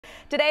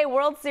Today,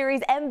 World Series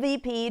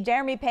MVP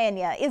Jeremy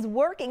Peña is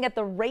working at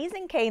the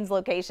Raising Cane's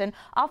location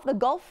off the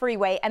Gulf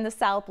Freeway and the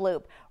South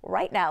Loop.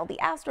 Right now, the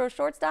Astros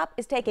shortstop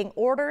is taking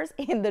orders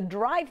in the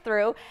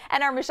drive-thru,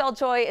 and our Michelle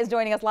Choi is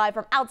joining us live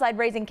from outside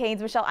Raising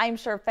Cane's. Michelle, I'm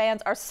sure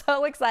fans are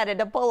so excited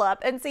to pull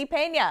up and see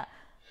Peña.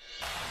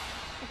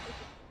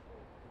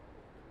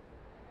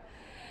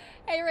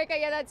 Hey, Rika,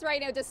 yeah, that's right.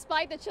 Now,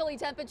 despite the chilly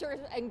temperatures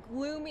and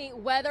gloomy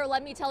weather,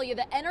 let me tell you,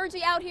 the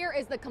energy out here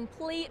is the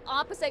complete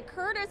opposite,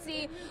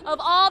 courtesy of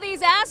all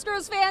these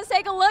Astros fans.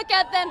 Take a look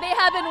at them. They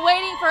have been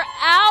waiting for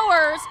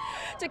hours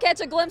to catch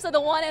a glimpse of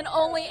the one and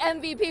only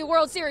MVP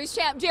World Series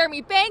champ,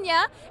 Jeremy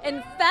Peña.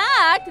 In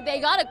fact,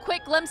 they got a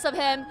quick glimpse of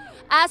him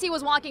as he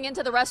was walking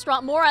into the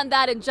restaurant. More on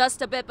that in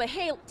just a bit. But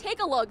hey,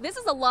 take a look. This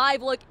is a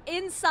live look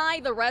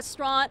inside the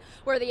restaurant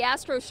where the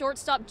Astros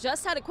shortstop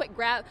just had a quick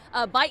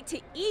bite to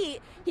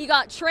eat. He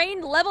got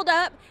trained, leveled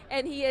up,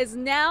 and he is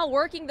now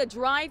working the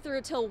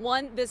drive-thru till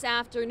 1 this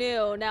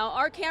afternoon. Now,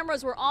 our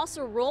cameras were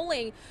also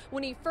rolling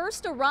when he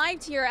first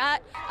arrived here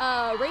at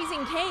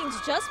Raising Cane's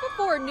just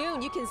before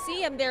noon. You can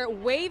see him there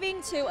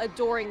waving to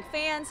adoring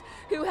fans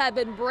who have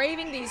been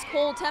braving these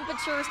cold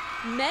temperatures,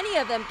 many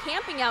of them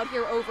camping out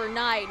here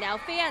overnight. Now,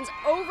 fans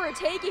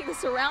overtaking the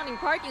surrounding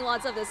parking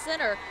lots of the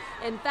center.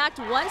 In fact,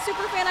 one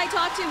super fan I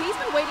talked to, he's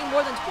been waiting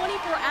more than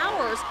 24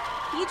 hours.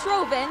 He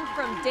drove in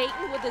from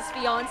Dayton with his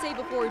fiance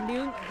before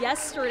noon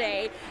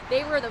yesterday.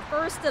 They were the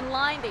first in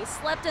line. They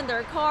slept in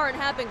their car and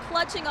have been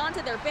clutching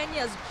onto their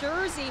Peña's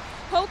jersey,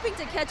 hoping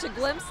to catch a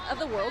glimpse of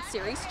the World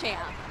Series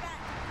champ.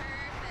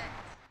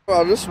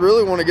 Well, I just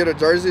really want to get a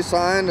jersey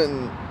signed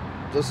and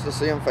just to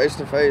see him face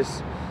to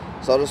face.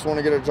 So I just want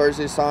to get a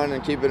jersey signed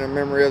and keep it in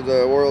memory of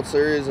the World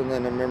Series and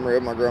then in memory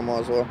of my grandma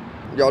as well.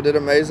 Y'all did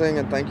amazing,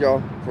 and thank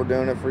y'all for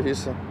doing it for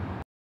Houston.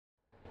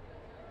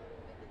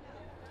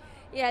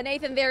 Yeah,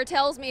 Nathan there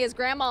tells me his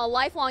grandma, a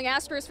lifelong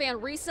Astros fan,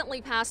 recently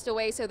passed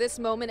away, so this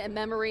moment in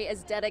memory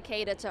is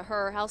dedicated to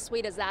her. How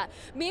sweet is that?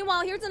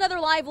 Meanwhile, here's another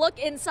live look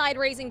inside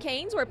Raising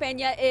Cane's where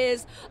Peña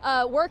is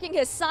working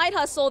his side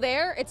hustle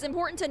there. It's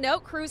important to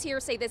note, crews here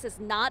say this is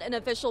not an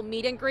official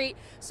meet and greet,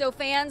 so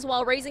fans,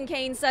 while Raising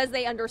Cane's says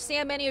they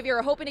understand many of you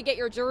are hoping to get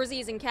your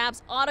jerseys and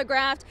caps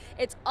autographed,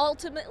 it's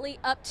ultimately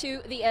up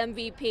to the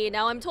MVP.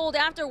 Now, I'm told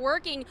after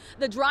working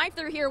the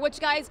drive-thru here, which,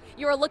 guys,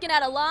 you're looking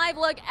at a live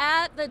look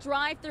at the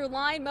drive-thru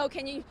line. Mo,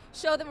 can you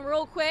show them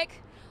real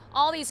quick?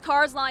 All these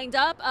cars lined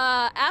up.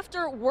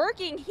 After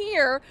working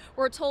here,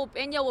 we're told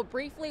Peña will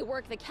briefly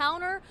work the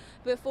counter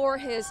before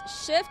his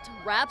shift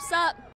wraps up.